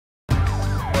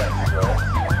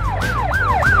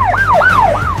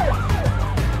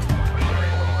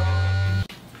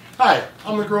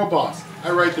Grow Boss.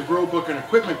 I write the Grow Book and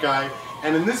Equipment Guide,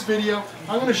 and in this video,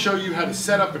 I'm going to show you how to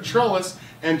set up a trellis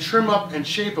and trim up and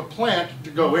shape a plant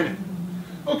to go in it.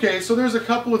 Okay, so there's a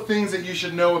couple of things that you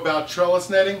should know about trellis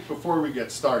netting before we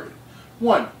get started.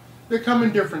 One, they come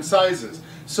in different sizes.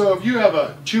 So if you have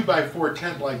a 2x4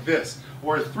 tent like this,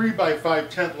 or a 3x5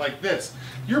 tent like this,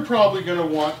 you're probably going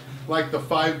to want like the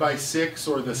 5x6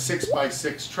 or the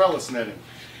 6x6 trellis netting.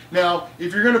 Now,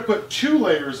 if you're going to put 2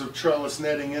 layers of trellis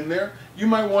netting in there, you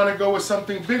might want to go with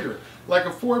something bigger, like a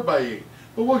 4x8,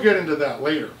 but we'll get into that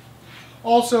later.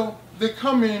 Also, they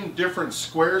come in different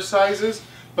square sizes,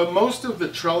 but most of the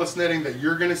trellis netting that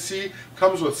you're going to see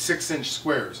comes with 6-inch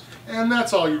squares, and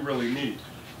that's all you really need.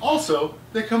 Also,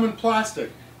 they come in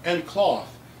plastic and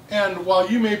cloth, and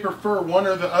while you may prefer one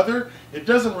or the other, it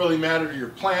doesn't really matter to your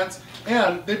plants,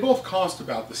 and they both cost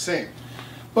about the same.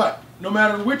 But no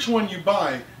matter which one you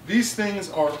buy, these things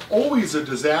are always a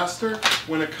disaster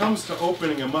when it comes to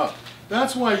opening them up.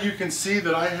 That's why you can see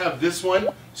that I have this one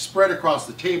spread across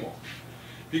the table,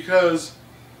 because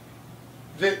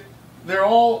they're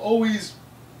all always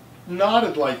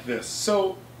knotted like this.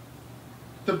 So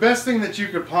the best thing that you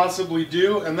could possibly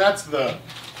do, and that's the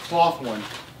cloth one,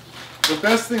 the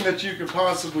best thing that you could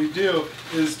possibly do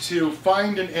is to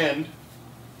find an end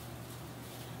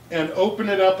and open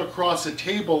it up across a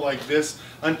table like this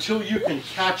until you can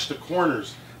catch the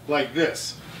corners like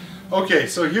this. Okay,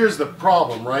 so here's the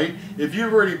problem, right? If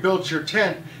you've already built your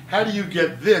tent, how do you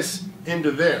get this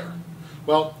into there?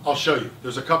 Well, I'll show you.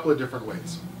 There's a couple of different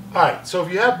ways. Alright, so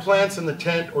if you have plants in the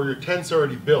tent or your tent's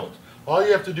already built, all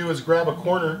you have to do is grab a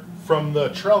corner from the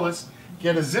trellis,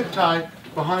 get a zip tie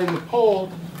behind the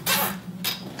pole,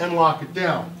 and lock it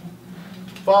down.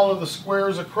 Follow the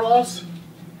squares across,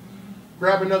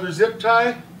 grab another zip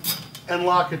tie, and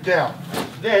lock it down.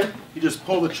 Then you just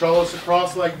pull the trellis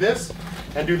across like this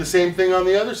and do the same thing on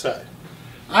the other side.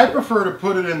 I prefer to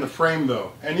put it in the frame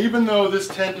though, and even though this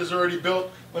tent is already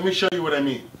built, let me show you what I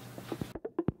mean.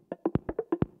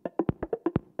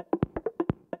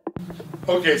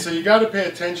 Okay, so you got to pay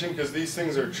attention because these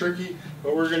things are tricky.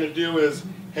 What we're going to do is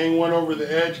hang one over the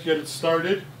edge, get it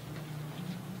started,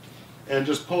 and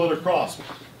just pull it across.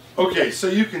 Okay, so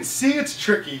you can see it's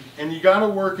tricky and you got to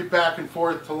work it back and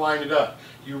forth to line it up.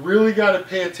 You really got to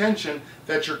pay attention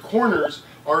that your corners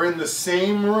are in the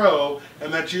same row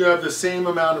and that you have the same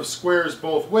amount of squares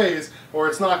both ways, or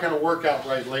it's not going to work out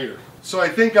right later. So I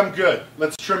think I'm good.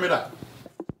 Let's trim it up.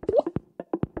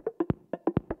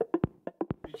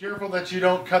 Be careful that you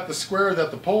don't cut the square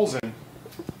that the pole's in.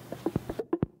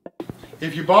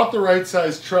 If you bought the right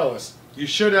size trellis, you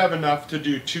should have enough to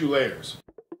do 2 layers.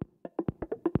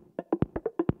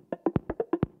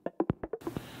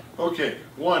 Okay,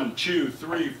 1, 2,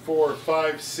 3, 4,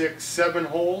 5, 6, 7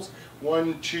 holes.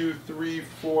 1, 2, 3,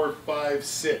 4, 5,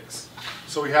 6.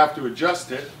 So we have to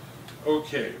adjust it.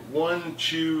 Okay, 1,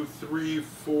 2, 3,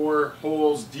 4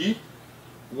 holes deep.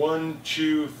 1,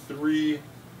 2, 3,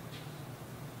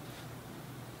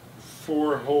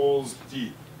 4 holes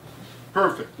deep.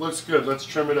 Perfect, looks good. Let's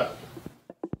trim it up.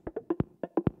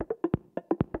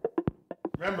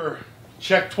 Remember,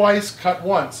 check twice, cut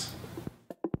once.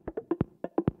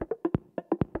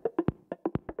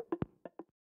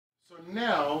 So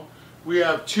now we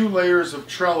have 2 layers of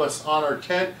trellis on our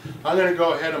tent. I'm going to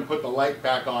go ahead and put the light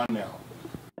back on now.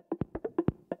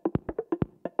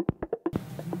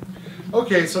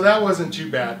 Okay, so that wasn't too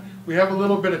bad. We have a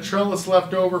little bit of trellis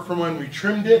left over from when we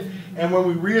trimmed it, and when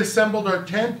we reassembled our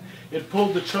tent, it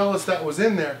pulled the trellis that was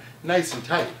in there nice and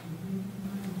tight.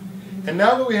 And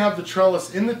now that we have the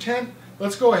trellis in the tent,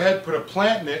 let's go ahead, put a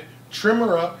plant in it, trim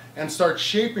her up, and start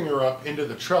shaping her up into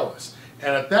the trellis.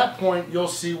 And at that point, you'll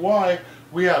see why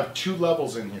we have 2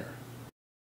 levels in here.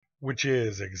 Which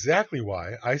is exactly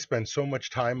why I spend so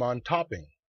much time on topping,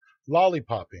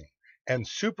 lollipopping, and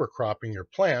super cropping your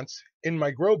plants in my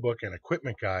Grow Book and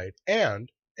Equipment Guide and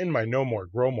in my No More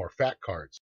Grow More Fat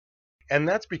cards. And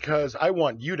that's because I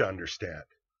want you to understand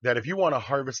that if you want to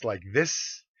harvest like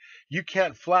this, you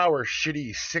can't flower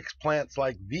shitty 6 plants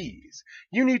like these.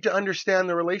 You need to understand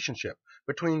the relationship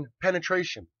between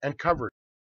penetration and coverage.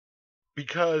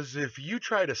 Because if you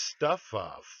try to stuff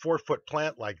a 4-foot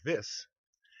plant like this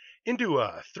into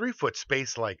a 3-foot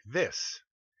space like this,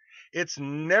 it's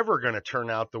never going to turn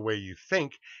out the way you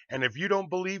think. And if you don't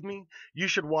believe me, you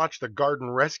should watch the garden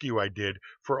rescue I did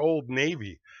for Old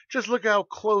Navy. Just look how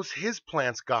close his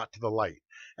plants got to the light.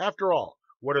 After all,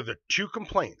 what are the 2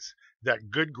 complaints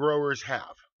that good growers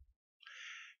have?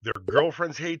 Their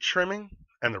girlfriends hate trimming,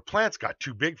 and their plants got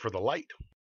too big for the light.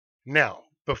 Now,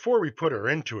 before we put her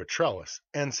into a trellis,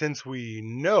 and since we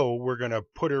know we're going to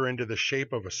put her into the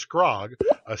shape of a scrog,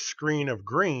 a screen of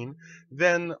green,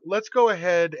 then let's go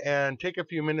ahead and take a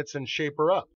few minutes and shape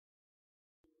her up.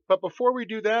 But before we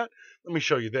do that, let me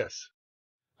show you this.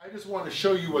 I just want to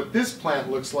show you what this plant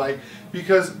looks like,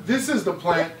 because this is the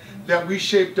plant that we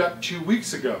shaped up 2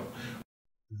 weeks ago.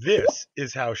 This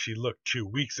is how she looked 2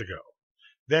 weeks ago.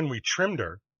 Then we trimmed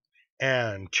her,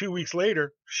 and 2 weeks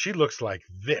later, she looks like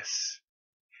this.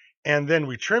 And then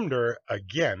we trimmed her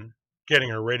again, getting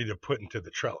her ready to put into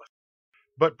the trellis.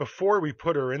 But before we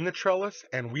put her in the trellis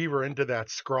and weave her into that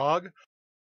scrog,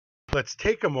 let's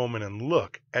take a moment and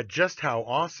look at just how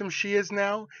awesome she is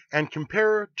now and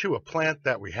compare her to a plant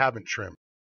that we haven't trimmed.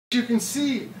 You can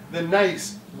see the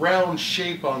nice round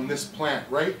shape on this plant,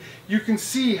 right? You can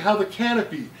see how the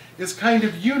canopy is kind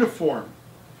of uniform.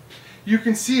 You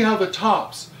can see how the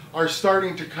tops are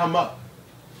starting to come up.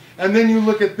 And then you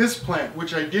look at this plant,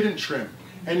 which I didn't trim,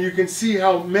 and you can see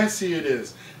how messy it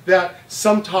is, that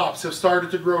some tops have started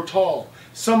to grow tall,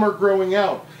 some are growing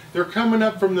out, they're coming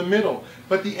up from the middle,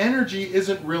 but the energy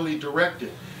isn't really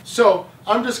directed. So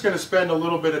I'm just going to spend a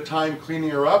little bit of time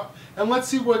cleaning her up, and let's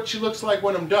see what she looks like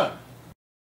when I'm done.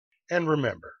 And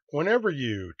remember, whenever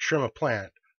you trim a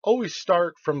plant, always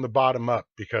start from the bottom up,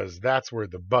 because that's where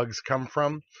the bugs come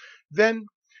from. Then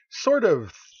sort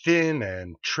of thin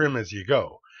and trim as you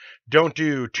go. Don't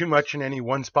do too much in any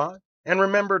one spot, and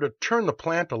remember to turn the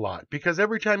plant a lot, because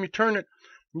every time you turn it,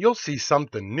 you'll see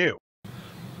something new.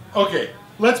 Okay,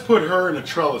 let's put her in a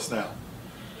trellis now.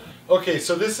 Okay,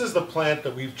 so this is the plant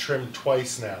that we've trimmed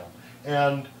twice now,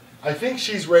 and I think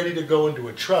she's ready to go into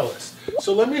a trellis.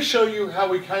 So let me show you how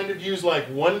we kind of use like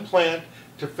one plant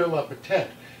to fill up a tent.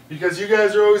 Because you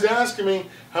guys are always asking me,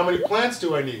 how many plants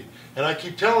do I need? And I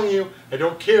keep telling you, I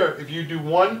don't care if you do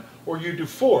 1 or you do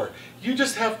 4. You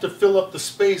just have to fill up the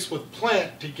space with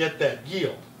plant to get that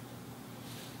yield.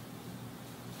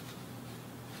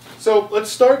 So let's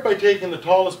start by taking the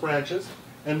tallest branches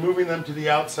and moving them to the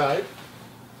outside.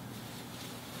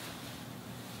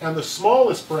 And the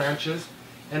smallest branches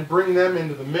and bring them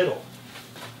into the middle.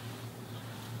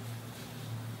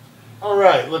 All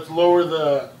right, let's lower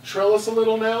the trellis a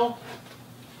little now.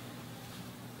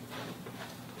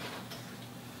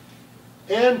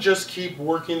 And just keep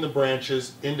working the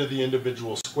branches into the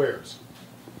individual squares.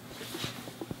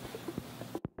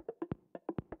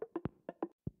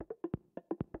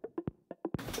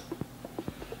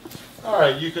 All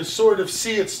right, you can sort of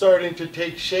see it starting to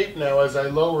take shape now as I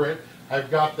lower it. I've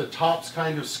got the tops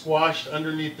kind of squashed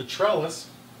underneath the trellis.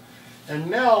 And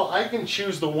now I can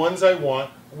choose the ones I want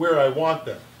where I want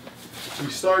them. We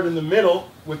start in the middle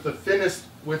with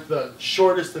the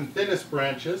shortest and thinnest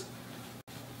branches.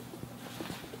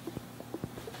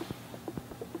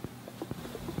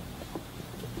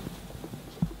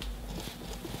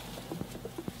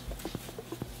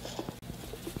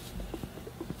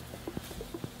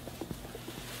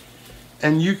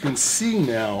 And you can see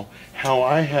now how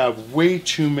I have way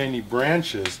too many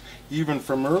branches even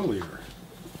from earlier.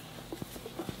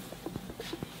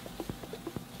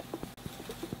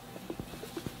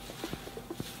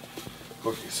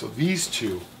 Okay, so these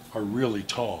two are really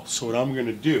tall. So what I'm going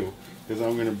to do is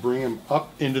I'm going to bring them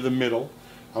up into the middle.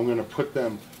 I'm going to put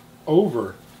them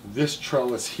over this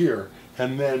trellis here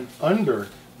and then under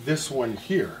this one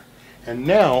here. And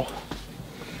now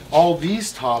all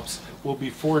these tops will be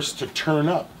forced to turn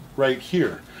up right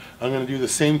here. I'm going to do the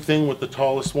same thing with the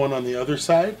tallest one on the other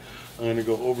side. I'm going to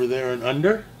go over there and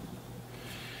under.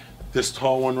 This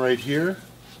tall one right here,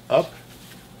 up,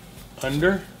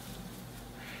 under.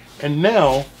 And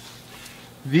now,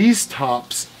 these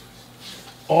tops,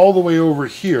 all the way over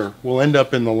here, will end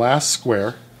up in the last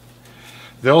square.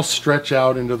 They'll stretch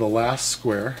out into the last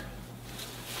square.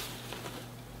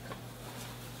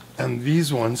 And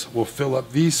these ones will fill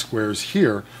up these squares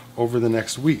here over the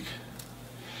next week.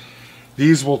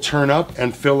 These will turn up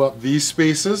and fill up these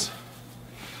spaces.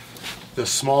 The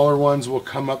smaller ones will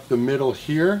come up the middle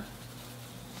here.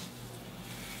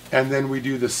 And then we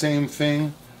do the same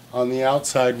thing on the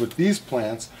outside with these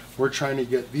plants. We're trying to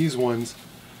get these ones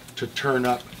to turn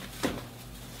up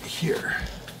here.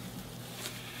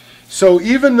 So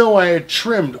even though I had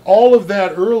trimmed all of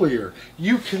that earlier,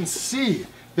 you can see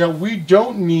that we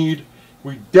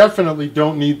definitely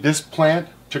don't need this plant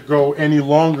to go any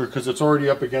longer because it's already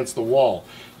up against the wall.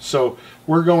 So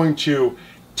we're going to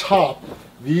top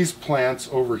these plants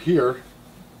over here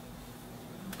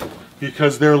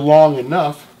because they're long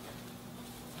enough.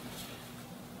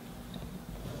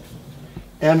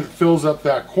 And it fills up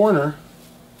that corner.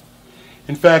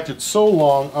 In fact, it's so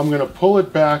long, I'm going to pull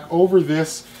it back over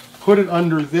this, put it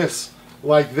under this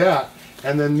like that,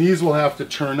 And then these will have to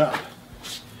turn up.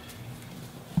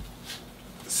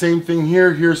 Same thing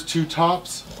here. Here's two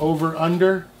tops, over,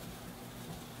 under,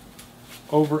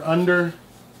 over, under.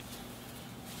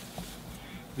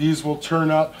 These will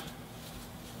turn up.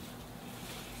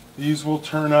 These will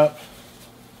turn up.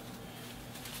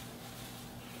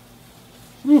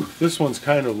 Whew, this one's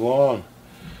kind of long.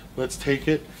 Let's take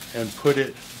it and put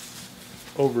it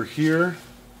over here.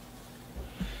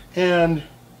 And you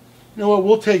know what,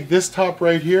 we'll take this top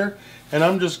right here, and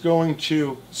I'm just going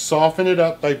to soften it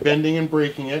up by bending and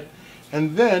breaking it,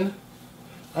 and then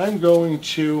I'm going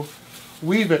to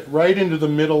weave it right into the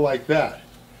middle like that.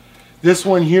 This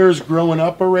one here is growing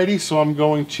up already, so I'm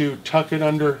going to tuck it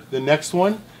under the next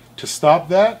one to stop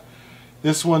that.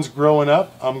 This one's growing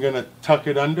up, I'm going to tuck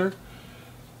it under.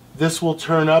 This will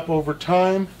turn up over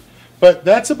time, but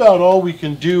that's about all we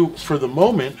can do for the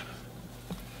moment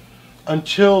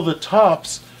until the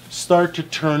tops start to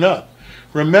turn up.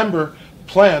 Remember,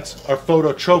 plants are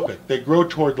phototropic. They grow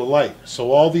toward the light,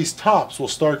 so all these tops will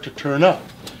start to turn up.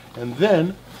 And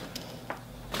then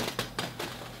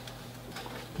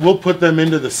we'll put them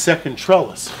into the second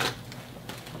trellis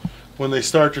when they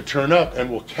start to turn up, and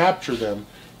we'll capture them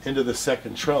into the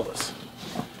second trellis.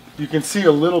 You can see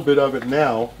a little bit of it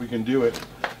now. We can do it.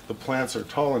 The plants are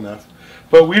tall enough.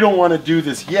 But we don't want to do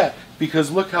this yet because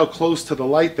look how close to the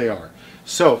light they are.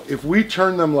 So if we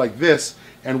turn them like this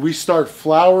and we start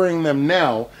flowering them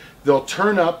now, they'll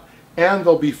turn up and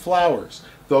they'll be flowers.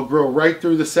 They'll grow right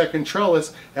through the second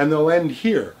trellis and they'll end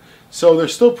here. So they're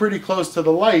still pretty close to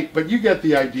the light, but you get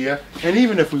the idea. And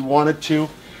even if we wanted to,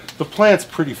 the plant's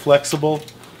pretty flexible.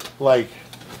 Like,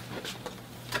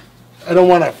 I don't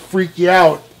want to freak you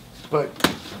out, but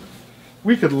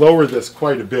we could lower this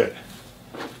quite a bit.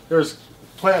 There's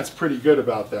plants pretty good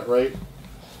about that, right?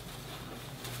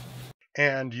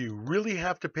 And you really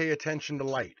have to pay attention to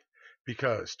light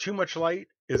because too much light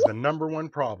is the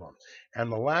 #1 problem. And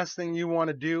the last thing you want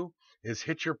to do is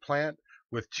hit your plant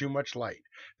with too much light.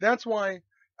 That's why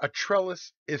a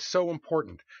trellis is so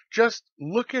important. Just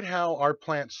look at how our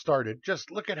plant started. Just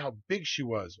look at how big she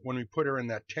was when we put her in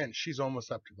that tent. She's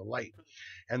almost up to the light.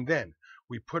 And then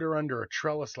we put her under a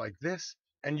trellis like this,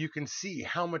 and you can see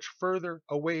how much further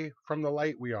away from the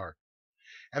light we are.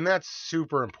 And that's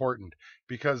super important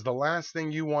because the last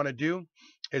thing you want to do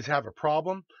is have a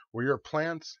problem where your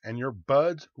plants and your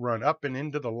buds run up and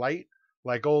into the light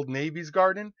like Old Navy's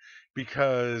garden,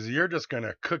 because you're just going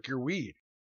to cook your weed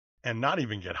and not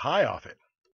even get high off it.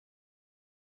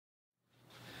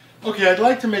 Okay, I'd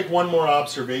like to make one more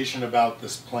observation about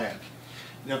this plant.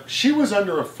 Now, she was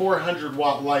under a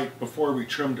 400-watt light before we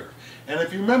trimmed her. And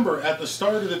if you remember, at the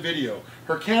start of the video,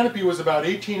 her canopy was about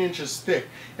 18 inches thick,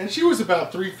 and she was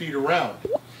about 3 feet around.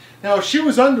 Now, she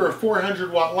was under a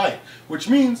 400-watt light, which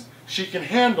means she can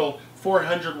handle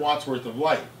 400 watts worth of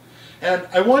light. And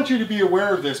I want you to be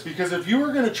aware of this, because if you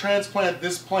were going to transplant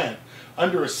this plant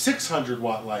under a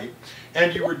 600-watt light,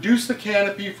 and you reduce the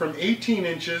canopy from 18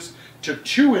 inches to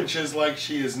 2 inches like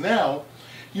she is now,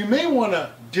 you may want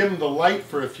to dim the light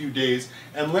for a few days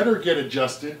and let her get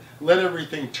adjusted, let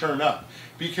everything turn up.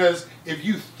 Because if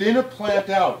you thin a plant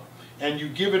out and you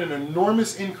give it an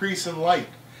enormous increase in light,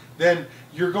 then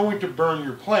you're going to burn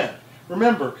your plant.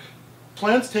 Remember,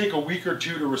 plants take a week or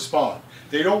two to respond.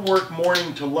 They don't work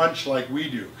morning to lunch like we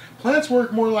do. Plants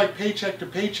work more like paycheck to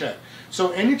paycheck.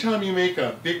 So anytime you make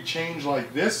a big change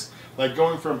like this, like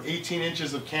going from 18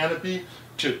 inches of canopy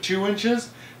to 2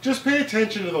 inches, just pay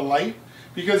attention to the light,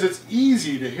 because it's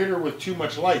easy to hit her with too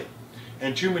much light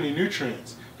and too many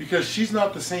nutrients, because she's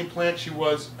not the same plant she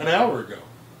was an hour ago.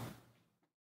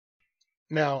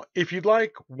 Now, if you'd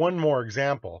like one more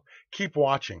example, keep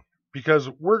watching, because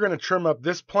we're going to trim up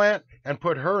this plant and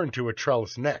put her into a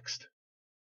trellis next.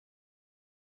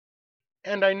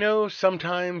 And I know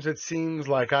sometimes it seems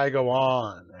like I go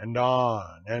on and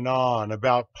on and on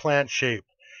about plant shape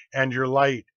and your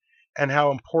light and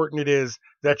how important it is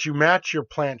that you match your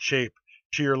plant shape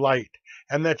to your light,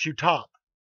 and that you top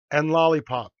and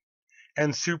lollipop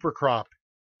and super crop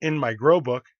in my grow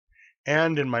book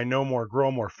and in my No More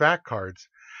Grow More fact cards.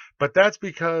 But that's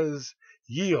because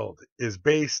yield is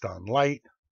based on light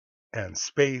and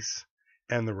space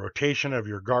and the rotation of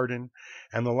your garden.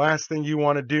 And the last thing you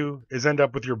want to do is end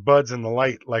up with your buds in the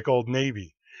light like Old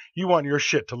Navy. You want your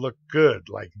shit to look good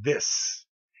like this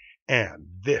and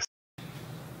this.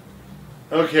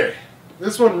 Okay,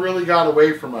 this one really got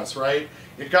away from us, right?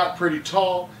 It got pretty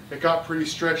tall, it got pretty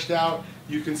stretched out.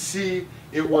 You can see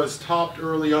it was topped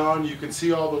early on, you can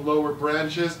see all the lower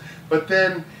branches, but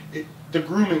then the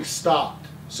grooming stopped.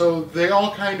 So they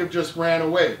all kind of just ran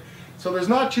away. So there's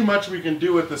not too much we can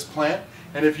do with this plant.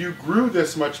 And if you grew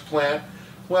this much plant,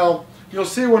 well, you'll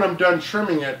see when I'm done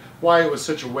trimming it why it was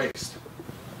such a waste.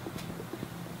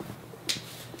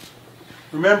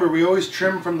 Remember, we always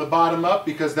trim from the bottom up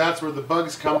because that's where the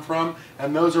bugs come from,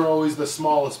 and those are always the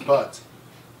smallest buds.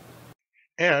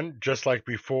 And just like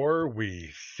before,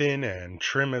 we thin and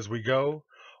trim as we go,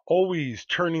 always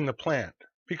turning the plant,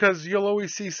 because you'll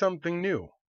always see something new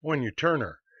when you turn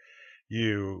her.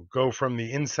 You go from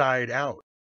the inside out.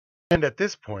 And at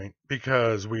this point,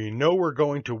 because we know we're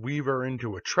going to weave her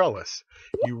into a trellis,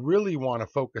 you really want to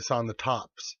focus on the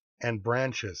tops and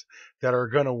branches that are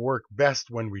going to work best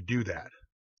when we do that.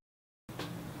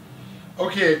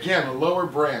 Okay, again, a lower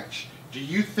branch. Do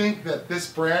you think that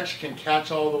this branch can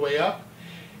catch all the way up?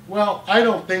 Well, I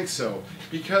don't think so,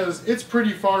 because it's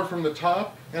pretty far from the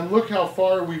top, and look how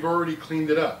far we've already cleaned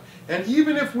it up. And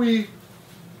even if we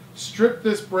strip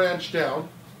this branch down,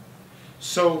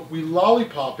 so we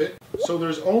lollipop it, so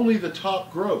there's only the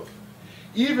top growth.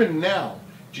 Even now,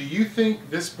 do you think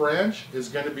this branch is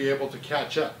going to be able to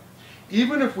catch up?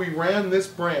 Even if we ran this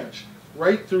branch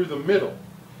right through the middle,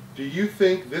 do you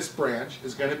think this branch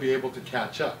is going to be able to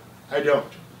catch up? I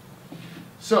don't.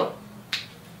 So,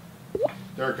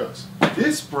 there it goes.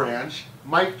 This branch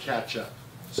might catch up.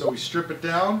 So we strip it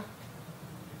down.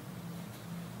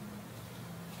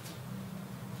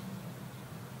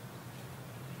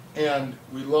 And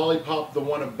we lollipop the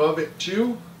one above it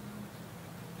too.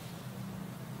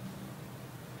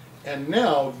 And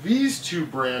now these two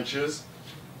branches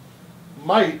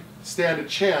might stand a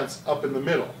chance up in the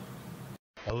middle.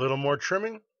 A little more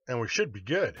trimming, and we should be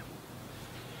good.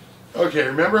 Okay,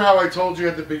 remember how I told you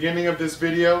at the beginning of this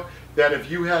video that if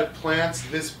you had plants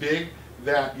this big,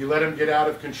 that you let them get out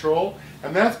of control?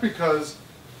 And that's because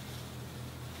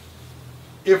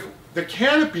if the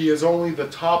canopy is only the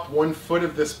top 1 foot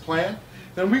of this plant,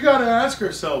 then we got to ask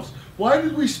ourselves, why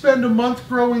did we spend a month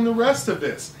growing the rest of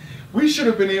this? We should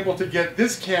have been able to get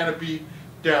this canopy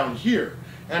down here.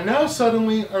 And now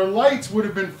suddenly our lights would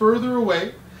have been further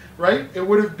away, right? It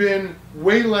would have been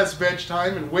way less veg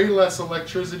time and way less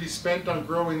electricity spent on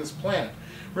growing this plant.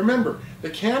 Remember, the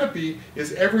canopy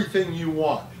is everything you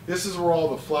want. This is where all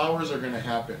the flowers are going to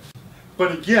happen.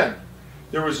 But again,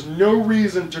 there was no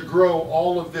reason to grow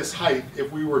all of this height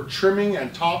if we were trimming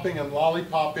and topping and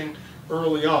lollipopping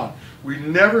early on. We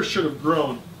never should have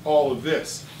grown all of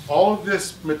this. All of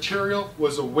this material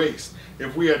was a waste.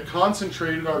 If we had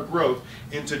concentrated our growth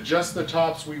into just the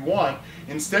tops we want,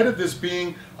 instead of this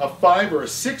being a 5 or a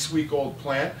 6 week old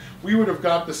plant, we would have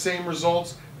got the same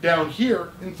results down here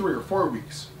in 3 or 4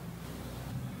 weeks.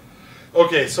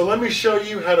 Okay, so let me show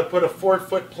you how to put a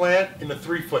 4-foot plant in a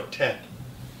 3-foot tent.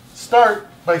 Start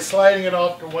by sliding it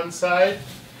off to one side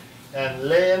and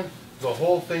laying the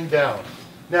whole thing down.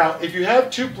 Now, if you have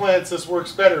 2 plants, this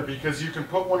works better because you can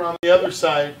put one on the other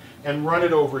side and run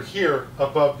it over here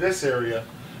above this area.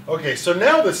 Okay, so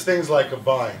now this thing's like a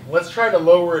vine. Let's try to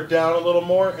lower it down a little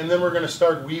more, and then we're going to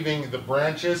start weaving the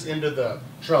branches into the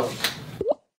trellis.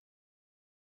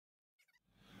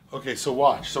 Okay, so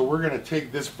watch. So we're going to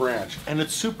take this branch, and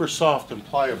it's super soft and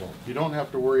pliable. You don't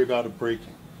have to worry about it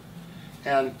breaking.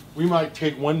 And we might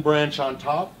take one branch on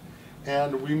top,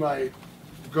 and we might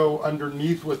go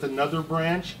underneath with another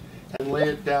branch and lay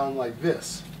it down like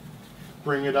this.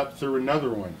 Bring it up through another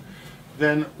one.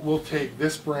 Then we'll take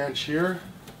this branch here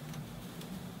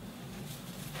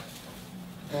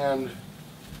and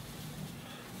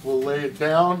we'll lay it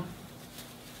down,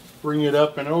 bring it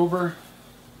up and over.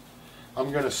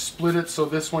 I'm going to split it so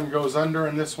this one goes under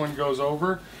and this one goes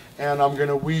over, and I'm going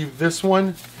to weave this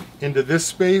one into this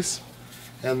space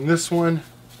and this one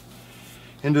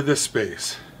into this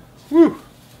space. Woo!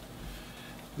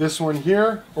 This one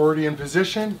here, already in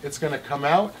position, it's going to come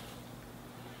out.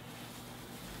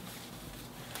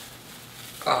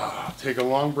 Take a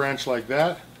long branch like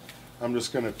that. I'm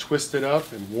just going to twist it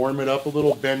up and warm it up a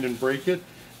little, bend and break it,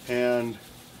 and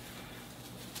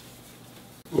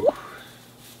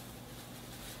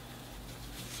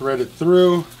thread it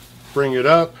through, bring it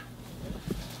up,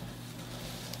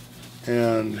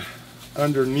 and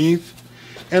underneath.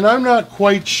 And I'm not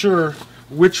quite sure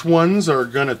which ones are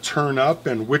going to turn up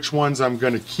and which ones I'm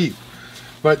going to keep.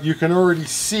 But you can already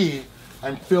see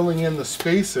I'm filling in the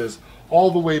spaces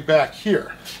all the way back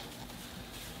here.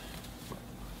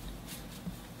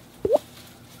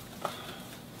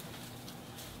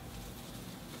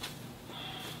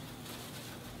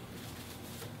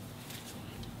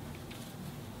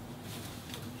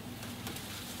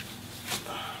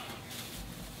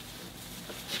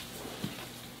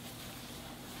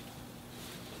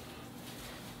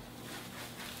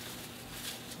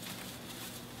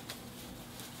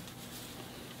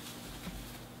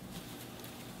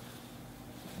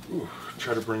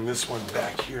 try to bring this one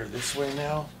back here this way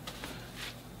now.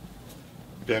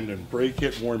 Bend and break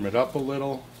it, warm it up a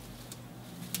little.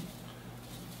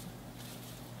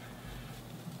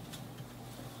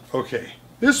 Okay,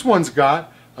 this one's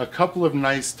got a couple of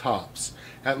nice tops.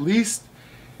 At least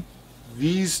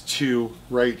these two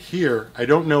right here. I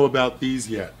don't know about these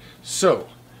yet. So,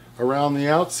 around the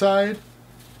outside,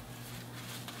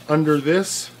 under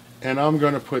this, and I'm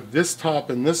going to put this top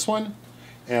in this one,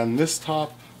 and this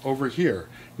top over here.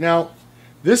 Now,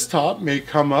 this top may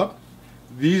come up.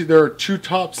 There are two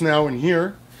tops now in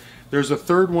here. There's a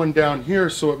third one down here,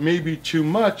 so it may be too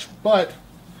much, but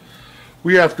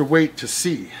we have to wait to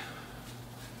see.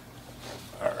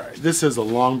 All right, this is a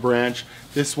long branch.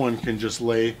 This one can just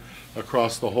lay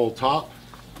across the whole top.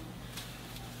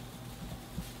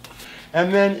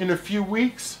 And then in a few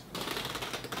weeks,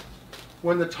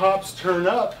 when the tops turn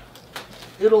up,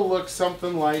 it'll look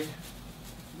something like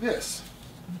this.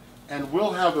 And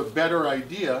we'll have a better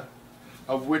idea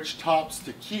of which tops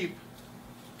to keep.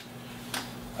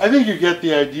 I think you get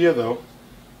the idea though.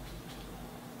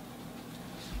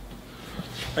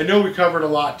 I know we covered a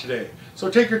lot today, so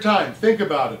take your time, think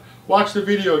about it, watch the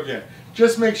video again.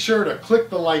 Just make sure to click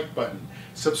the like button,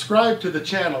 subscribe to the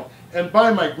channel, and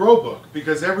buy my grow book,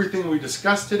 because everything we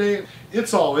discussed today,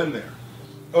 it's all in there.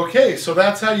 Okay, so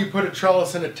that's how you put a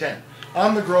trellis in a tent.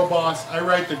 I'm the Grow Boss. I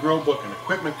write the Grow Book and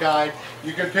Equipment Guide.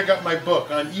 You can pick up my book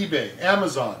on eBay,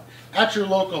 Amazon, at your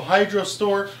local hydro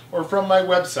store, or from my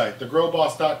website,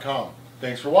 thegrowboss.com.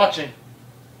 Thanks for watching.